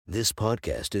This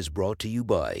podcast is brought to you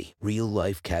by Real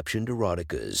Life Captioned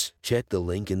Eroticas. Check the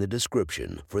link in the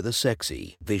description for the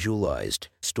sexy, visualized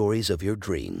stories of your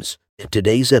dreams.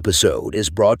 Today's episode is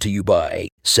brought to you by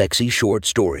Sexy Short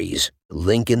Stories.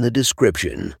 Link in the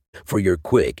description for your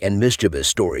quick and mischievous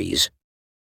stories.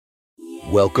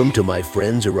 Welcome to my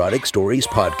friend's Erotic Stories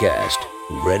podcast,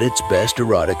 Reddit's Best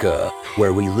Erotica,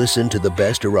 where we listen to the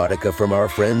best erotica from our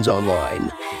friends online.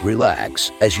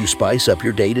 Relax as you spice up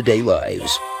your day-to-day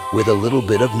lives with a little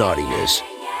bit of naughtiness.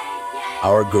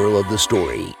 Our girl of the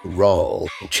story, Raul.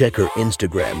 Check her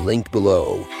Instagram linked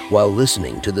below while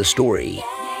listening to the story.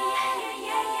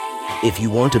 If you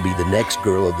want to be the next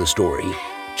girl of the story,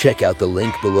 check out the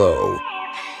link below.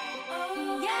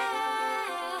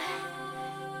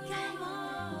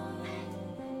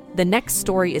 The next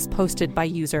story is posted by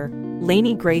user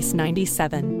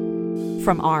LaineyGrace97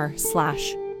 from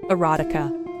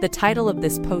r/erotica. The title of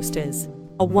this post is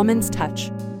A Woman's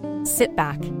Touch. Sit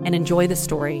back and enjoy the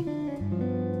story.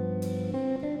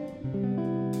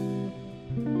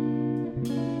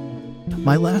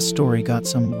 My last story got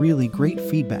some really great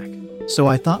feedback, so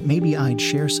I thought maybe I'd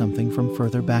share something from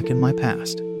further back in my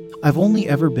past. I've only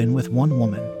ever been with one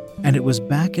woman, and it was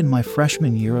back in my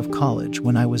freshman year of college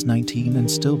when I was 19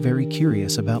 and still very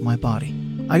curious about my body.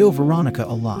 I owe Veronica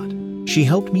a lot. She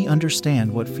helped me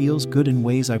understand what feels good in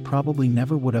ways I probably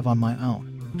never would have on my own.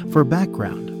 For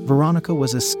background, Veronica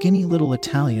was a skinny little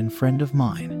Italian friend of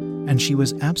mine, and she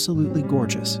was absolutely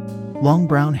gorgeous. Long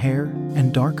brown hair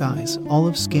and dark eyes,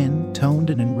 olive skin,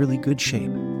 toned and in really good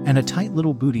shape, and a tight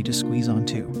little booty to squeeze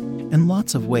onto. In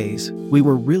lots of ways, we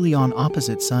were really on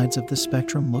opposite sides of the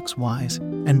spectrum looks-wise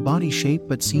and body shape,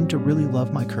 but seemed to really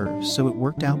love my curves, so it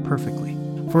worked out perfectly.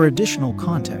 For additional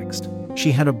context,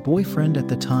 she had a boyfriend at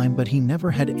the time, but he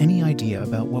never had any idea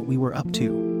about what we were up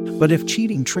to. But if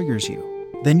cheating triggers you,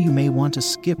 then you may want to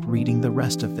skip reading the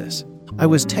rest of this. I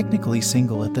was technically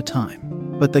single at the time,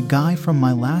 but the guy from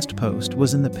my last post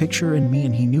was in the picture and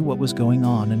he knew what was going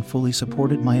on and fully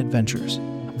supported my adventures.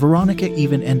 Veronica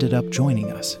even ended up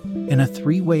joining us in a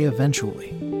three-way eventually,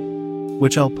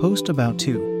 which I'll post about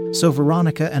too. So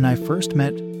Veronica and I first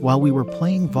met while we were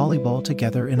playing volleyball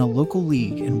together in a local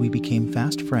league, and we became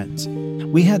fast friends.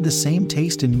 We had the same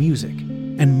taste in music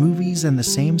and movies and the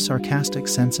same sarcastic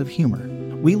sense of humor.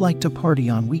 We liked to party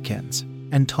on weekends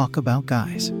and talk about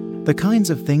guys. The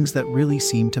kinds of things that really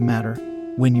seem to matter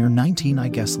when you're 19, I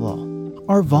guess, lol.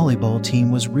 Our volleyball team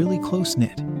was really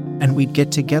close-knit, and we'd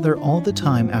get together all the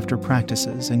time after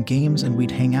practices and games, and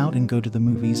we'd hang out and go to the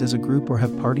movies as a group or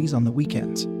have parties on the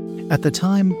weekends. At the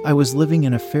time, I was living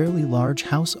in a fairly large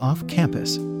house off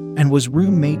campus and was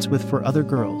roommates with 4 other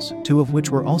girls, 2 of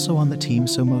which were also on the team,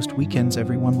 so most weekends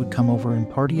everyone would come over and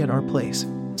party at our place.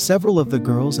 Several of the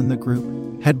girls in the group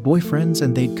had boyfriends,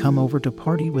 and they'd come over to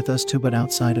party with us too, but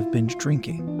outside of binge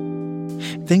drinking,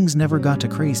 things never got too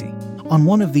crazy. On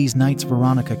one of these nights,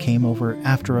 Veronica came over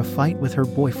after a fight with her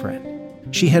boyfriend.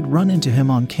 She had run into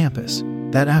him on campus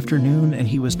that afternoon, and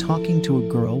he was talking to a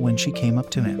girl when she came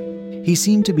up to him. He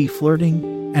seemed to be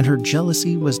flirting, and her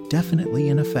jealousy was definitely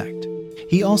in effect.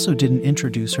 He also didn't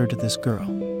introduce her to this girl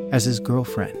as his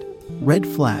girlfriend. Red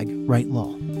flag, right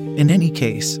lol. In any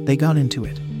case, they got into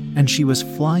it, and she was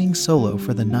flying solo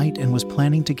for the night and was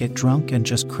planning to get drunk and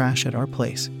just crash at our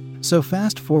place. So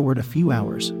fast forward a few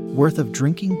hours worth of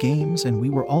drinking, games, and we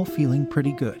were all feeling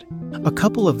pretty good. A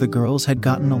couple of the girls had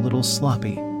gotten a little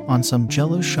sloppy on some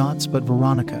Jello shots, but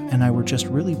Veronica and I were just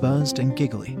really buzzed and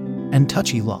giggly and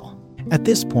touchy lol. At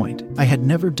this point, I had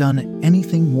never done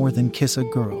anything more than kiss a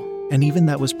girl, and even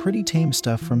that was pretty tame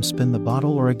stuff from Spin the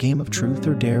Bottle or a game of Truth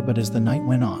or Dare. But as the night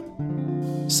went on,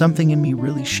 something in me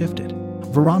really shifted.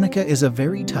 Veronica is a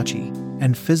very touchy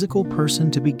and physical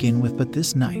person to begin with, but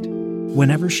this night,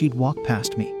 whenever she'd walk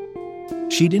past me,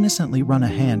 she'd innocently run a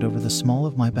hand over the small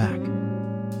of my back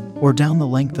or down the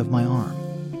length of my arm.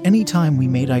 Anytime we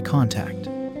made eye contact,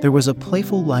 there was a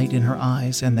playful light in her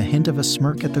eyes and the hint of a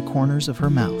smirk at the corners of her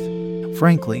mouth.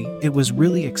 Frankly, it was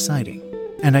really exciting,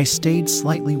 and I stayed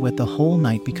slightly wet the whole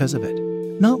night because of it.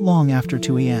 Not long after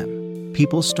 2 a.m.,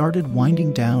 people started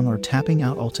winding down or tapping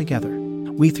out altogether.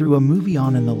 We threw a movie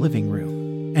on in the living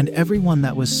room, and everyone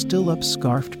that was still up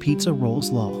scarfed pizza rolls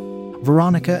lol.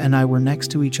 Veronica and I were next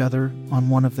to each other on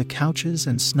one of the couches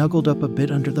and snuggled up a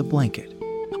bit under the blanket.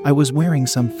 I was wearing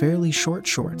some fairly short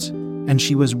shorts, and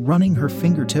she was running her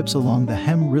fingertips along the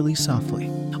hem really softly.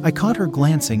 I caught her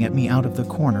glancing at me out of the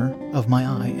corner of my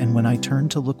eye, and when I turned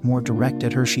to look more direct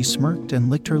at her, she smirked and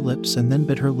licked her lips and then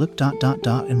bit her lip ...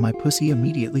 and my pussy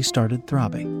immediately started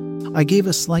throbbing. I gave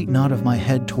a slight nod of my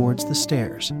head towards the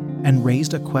stairs and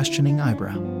raised a questioning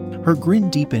eyebrow. Her grin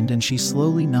deepened and she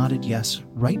slowly nodded yes,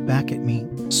 right back at me.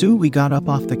 So we got up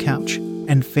off the couch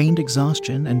and feigned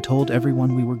exhaustion and told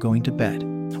everyone we were going to bed.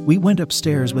 We went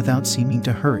upstairs without seeming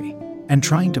to hurry and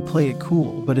trying to play it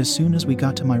cool, but as soon as we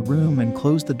got to my room and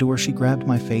closed the door, she grabbed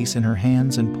my face in her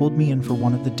hands and pulled me in for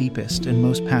one of the deepest and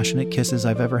most passionate kisses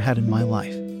I've ever had in my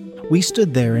life. We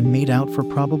stood there and made out for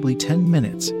probably 10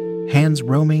 minutes, hands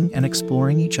roaming and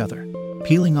exploring each other.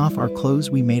 Peeling off our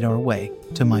clothes, we made our way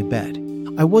to my bed.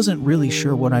 I wasn't really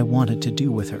sure what I wanted to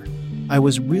do with her. I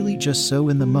was really just so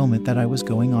in the moment that I was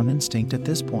going on instinct at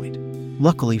this point.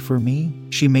 Luckily for me,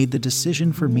 she made the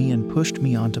decision for me and pushed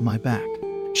me onto my back.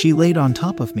 She laid on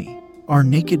top of me, our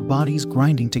naked bodies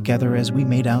grinding together as we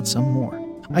made out some more.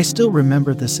 I still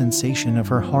remember the sensation of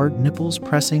her hard nipples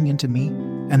pressing into me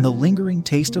and the lingering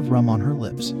taste of rum on her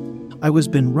lips. I was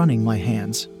been running my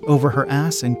hands over her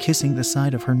ass and kissing the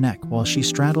side of her neck while she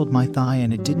straddled my thigh,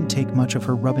 and it didn't take much of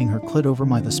her rubbing her clit over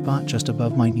the spot just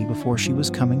above my knee before she was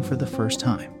coming for the first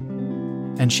time.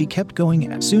 And she kept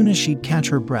going as soon as she'd catch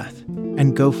her breath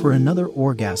and go for another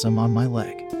orgasm on my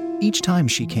leg. Each time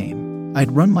she came,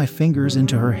 I'd run my fingers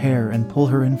into her hair and pull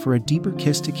her in for a deeper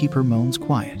kiss to keep her moans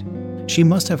quiet. She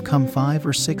must have come 5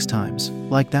 or 6 times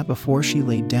like that before she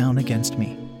laid down against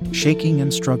me, shaking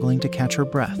and struggling to catch her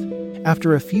breath.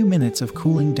 After a few minutes of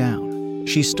cooling down,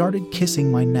 she started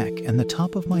kissing my neck and the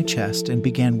top of my chest and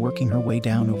began working her way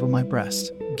down over my breasts,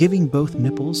 giving both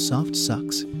nipples soft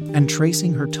sucks and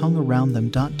tracing her tongue around them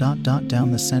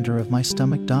down the center of my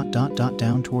stomach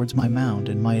down towards my mound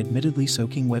and my admittedly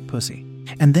soaking wet pussy.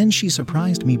 And then she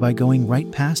surprised me by going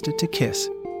right past it to kiss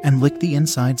and lick the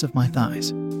insides of my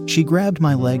thighs. She grabbed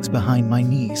my legs behind my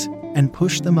knees and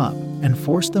pushed them up and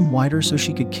forced them wider so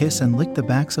she could kiss and lick the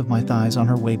backs of my thighs on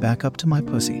her way back up to my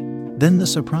pussy. Then the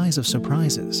surprise of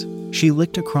surprises, she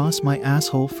licked across my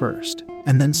asshole first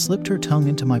and then slipped her tongue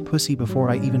into my pussy before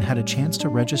I even had a chance to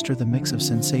register the mix of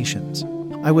sensations.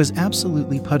 I was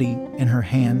absolutely putty in her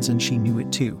hands and she knew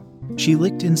it too. She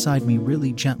licked inside me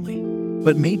really gently,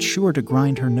 but made sure to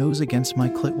grind her nose against my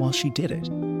clit while she did it.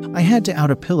 I had to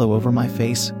out a pillow over my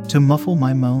face to muffle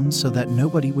my moans so that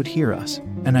nobody would hear us,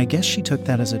 and I guess she took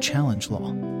that as a challenge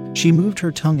lol. She moved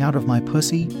her tongue out of my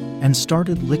pussy and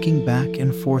started licking back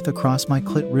and forth across my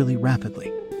clit really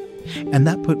rapidly. And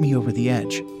that put me over the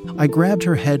edge. I grabbed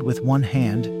her head with one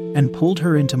hand and pulled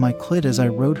her into my clit as I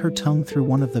rode her tongue through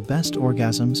one of the best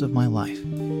orgasms of my life.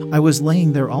 I was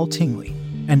laying there all tingly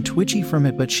and twitchy from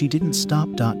it, but she didn't stop.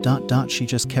 She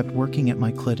just kept working at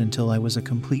my clit until I was a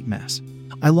complete mess.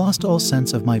 I lost all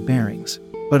sense of my bearings,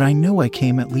 but I know I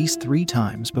came at least 3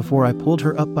 times before I pulled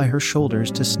her up by her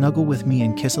shoulders to snuggle with me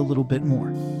and kiss a little bit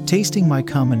more. Tasting my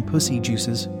cum and pussy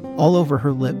juices all over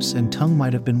her lips and tongue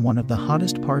might have been one of the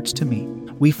hottest parts to me.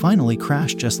 We finally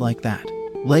crashed just like that,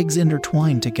 legs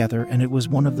intertwined together, and it was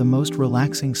one of the most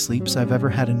relaxing sleeps I've ever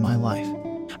had in my life.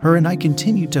 Her and I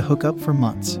continued to hook up for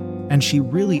months, and she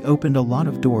really opened a lot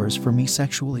of doors for me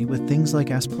sexually with things like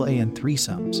ass play and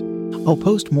threesomes. I'll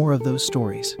post more of those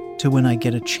stories to when I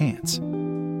get a chance.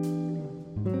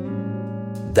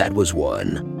 That was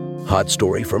one hot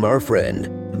story from our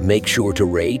friend. Make sure to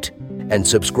rate and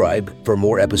subscribe for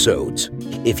more episodes.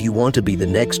 If you want to be the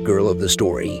next girl of the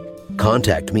story,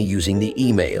 contact me using the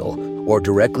email or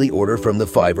directly order from the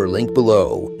Fiverr link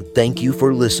below. Thank you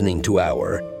for listening to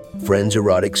our Friends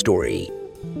Erotic Story.